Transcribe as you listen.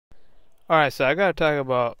Alright, so I gotta talk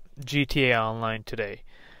about GTA Online today.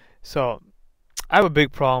 So, I have a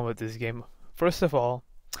big problem with this game. First of all,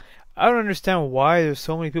 I don't understand why there's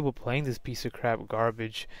so many people playing this piece of crap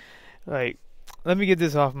garbage. Like, let me get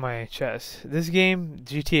this off my chest. This game,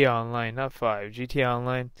 GTA Online, not 5, GTA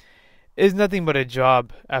Online, is nothing but a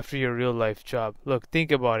job after your real life job. Look,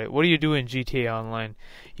 think about it. What do you do in GTA Online?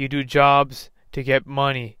 You do jobs to get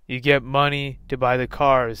money. You get money to buy the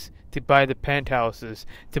cars, to buy the penthouses,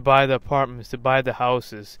 to buy the apartments, to buy the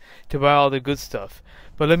houses, to buy all the good stuff.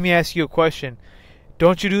 But let me ask you a question.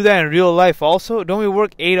 Don't you do that in real life also? Don't we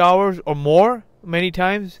work 8 hours or more many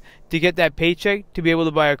times to get that paycheck, to be able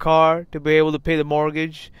to buy a car, to be able to pay the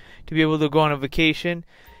mortgage, to be able to go on a vacation?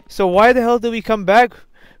 So why the hell do we come back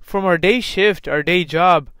from our day shift, our day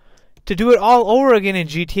job, to do it all over again in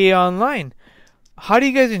GTA Online? How do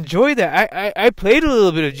you guys enjoy that? I played a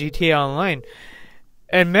little bit of GTA Online,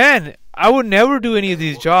 and man, I would never do any of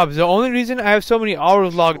these jobs. The only reason I have so many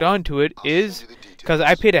hours logged on to it is because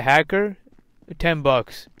I paid a hacker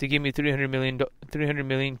 $10 to give me 300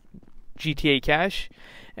 million GTA cash,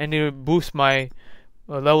 and to boost my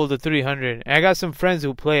level to 300. And I got some friends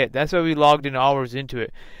who play it. That's why we logged in hours into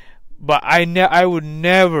it. But I would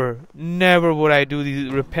never would I do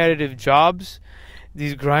these repetitive jobs,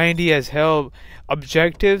 these grindy as hell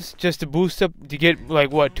objectives just to boost up, to get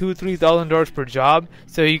like what, $2,000-3,000 per job,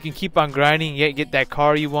 so you can keep on grinding, get that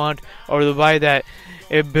car you want, or to buy that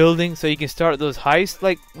building so you can start those heists.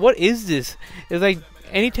 Like, what is this? It's like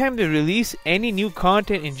anytime they release any new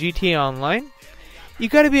content in GTA Online, you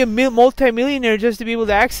gotta be a multi-millionaire just to be able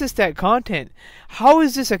to access that content. How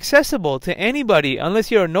is this accessible to anybody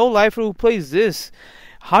unless you're a no-lifer who plays this?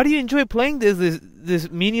 How do you enjoy playing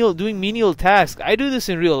this menial, doing menial tasks? I do this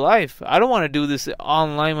in real life. I don't want to do this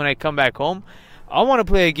online when I come back home. I want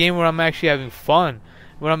to play a game where I'm actually having fun,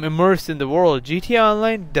 when I'm immersed in the world. GTA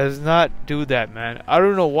Online does not do that, man. I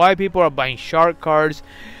don't know why people are buying shark cards.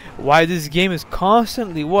 Why this game is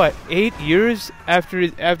constantly, what, 8 years after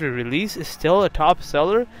release, is still a top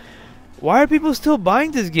seller? Why are people still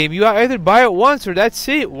buying this game? You either buy it once or that's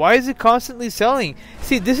it. Why is it constantly selling?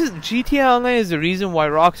 See, this is GTA Online is the reason why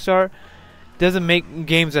Rockstar doesn't make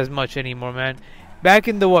games as much anymore, man. Back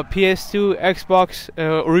in the PS2, Xbox,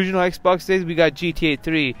 original Xbox days, we got GTA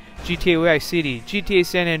 3, GTA Vice City, GTA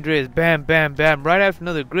San Andreas, bam, bam, bam, right after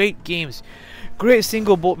another. Great games, great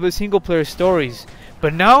single player stories.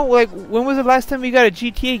 But now, like, when was the last time we got a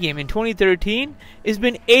GTA game? In 2013? It's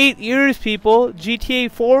been 8 years, people.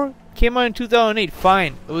 GTA 4 came out in 2008.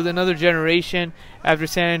 Fine, it was another generation after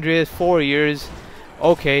San Andreas. 4 years,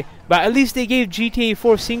 okay, but at least they gave GTA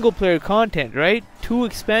 4 single player content, right? 2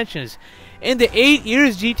 expansions. In the 8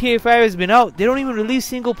 years GTA 5 has been out, they don't even release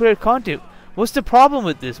single player content. What's the problem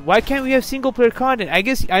with this? Why can't we have single player content?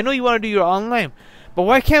 I know you want to do your online, but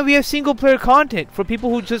why can't we have single player content for people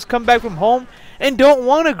who just come back from home and don't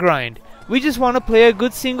want to grind? We just want to play a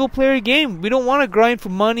good single player game. We don't want to grind for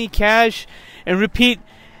money, cash, and repeat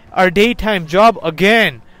our daytime job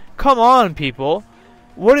again. Come on, people.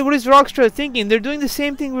 What is Rockstar thinking? They're doing the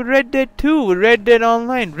same thing with Red Dead 2, with Red Dead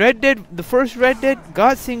Online. The first Red Dead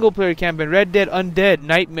got single player campaign. Red Dead Undead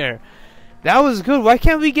Nightmare. That was good. Why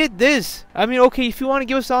can't we get this? I mean, okay, if you want to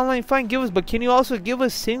give us online, fine, give us. But can you also give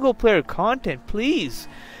us single player content, please?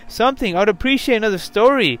 Something. I'd appreciate another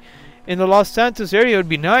story in the Los Santos area. It would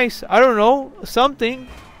be nice. I don't know. Something.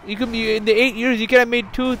 You could be, in the 8 years, you could have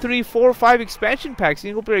made 2, 3, 4, 5 expansion packs,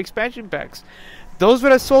 single player expansion packs. Those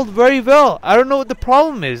would have sold very well. I don't know what the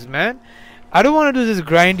problem is, man. I don't want to do this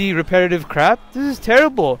grindy, repetitive crap. This is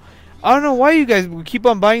terrible. I don't know why you guys keep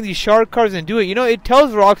on buying these shark cards and do it. You know, it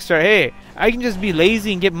tells Rockstar, hey, I can just be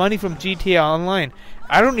lazy and get money from GTA Online.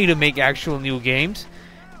 I don't need to make actual new games.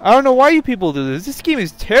 I don't know why you people do this. This game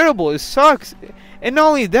is terrible. It sucks. And not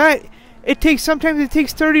only that, sometimes it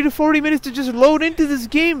takes 30 to 40 minutes to just load into this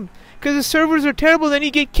game because the servers are terrible. Then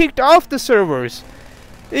you get kicked off the servers.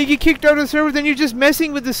 Then you get kicked out of the servers, then you're just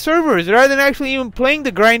messing with the servers rather than actually even playing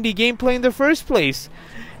the grindy gameplay in the first place.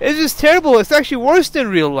 It's just terrible. It's actually worse than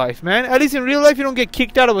real life, man. At least in real life you don't get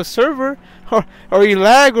kicked out of a server or you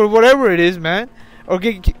lag or whatever it is, man. Or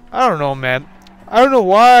I don't know, man. I don't know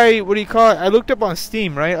why. What do you call it? I looked up on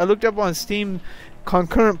Steam, right? I looked up on Steam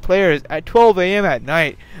concurrent players at 12 a.m. at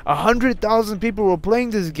night. 100,000 people were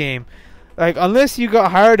playing this game. Like, unless you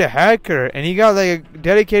got hired a hacker and you got like a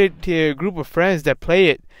dedicated group of friends that play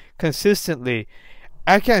it consistently,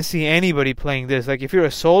 I can't see anybody playing this. Like, if you're a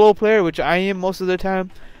solo player, which I am most of the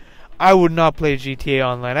time, I would not play GTA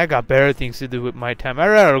Online. I got better things to do with my time. I'd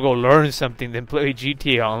rather go learn something than play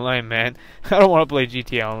GTA Online, man. I don't want to play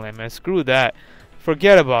GTA Online, man. Screw that.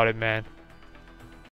 Forget about it, man.